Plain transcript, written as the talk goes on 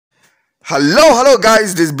Hello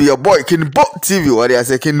guys, this be your boy King Boat TV. What I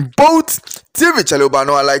say King Boat TV channel ba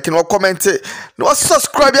no like no comment no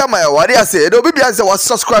subscribe ya my what I say do be say what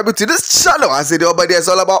subscribe to this channel. I say the obody is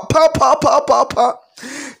all about pa.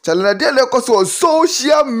 Channel na dey leko so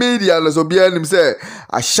social media no so be him say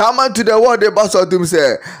Ashiaman to the world they pass out him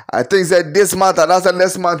say I think say this month and that's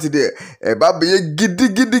next month today e ba be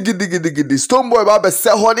gidi stonebwoy ba be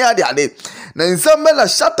say honey ade na insame na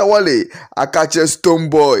Shatta wale I catch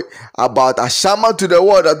stonebwoy about Ashiaman to the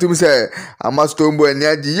world that him say I'm a stonebwoy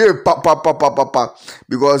near ye pa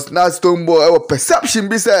because now stonebwoy our perception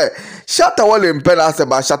be say Shatta wale impena say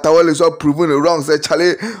but Shatta wale so proven wrong say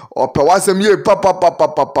chale or pe wasem ye pa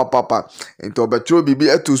into betro bibi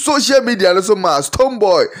to social media no so ma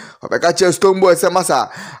stonebwoy or catch stonebwoy say masa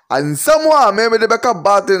and someone maybe the better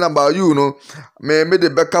bad thing about you no maybe the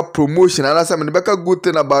better promotion and some the better good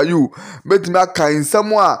thing about you but me kind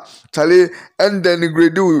someone chale and then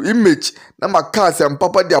grade image na my cars and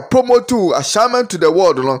papa they promote to Ashiaman to the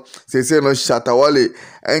world no say no Shatta wale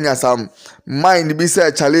enya some mind be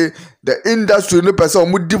say chale the industry no person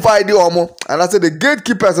mu divide omo and I say the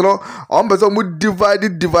gatekeepers no on person mu divide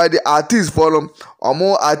the artists for them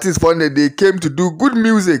omo artists for them they came to do good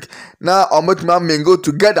music now omo to mingle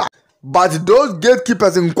together. But those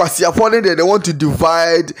gatekeepers in Kwasia for them, they want to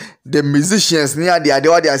divide the musicians near the other.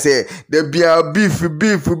 What they say, they be a beef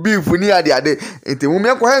near the other. It's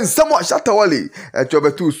women who somewhat Shatta wale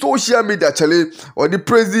to social media chale or the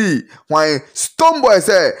prezi why stonebwoy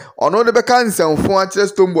say or no the bekan some for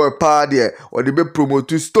stonebwoy party or the be promote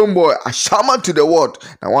to stonebwoy Ashiaman to the world.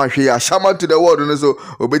 Now one share Ashiaman to the world and so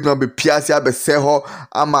obey no be piasia be say ho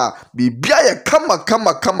ama be bia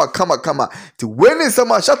kama to when is some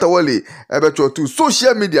Shatta wale ebeto to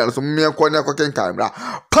social media so me akonya koken camera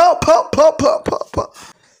pa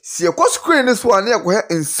see a screen this one here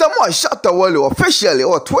in someone Shatta wale officially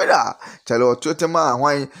or Twitter tell or Twitter man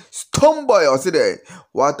why stonebwoy or say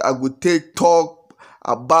what I would take talk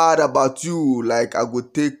about you like I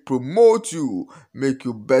would take promote you make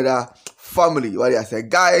you better family. What I say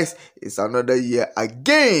guys, it's another year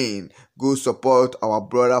again. Go support our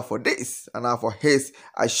brother for this and now for his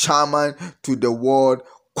Ashiaman to the world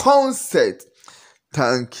concert.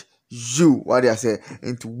 Thank you. What I say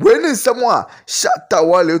into winning someone Shatta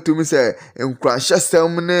wale to me say in crash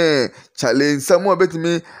someone challenge someone bet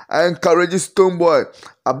me I encourage stonebwoy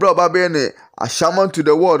abro babene Ashiaman to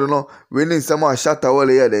the world no winning someone Shatta wale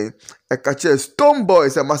here then e catch stonebwoy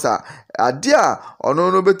say masa adia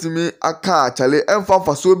ono no bet me aka chale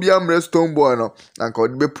emfa so bia mre stonebwoy no na ka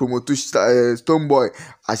be promote stonebwoy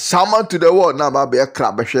Ashiaman to the world na ba be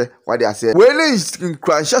crab hwe what they say winning in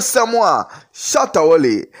crash someone Shatta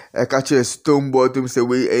wale e catch stonebwoy to me say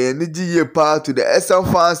we energy ye part to the SM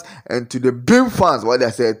fans and to the Beam fans. What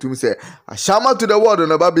they say to me say Ashiaman to the world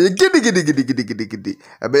no ba be gidi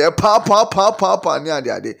e be pa ni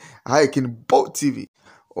ade I King Boat TV.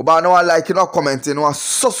 Oba no like no comment no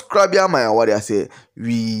subscribe ya my what I say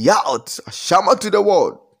we out Ashiaman to the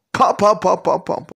world pa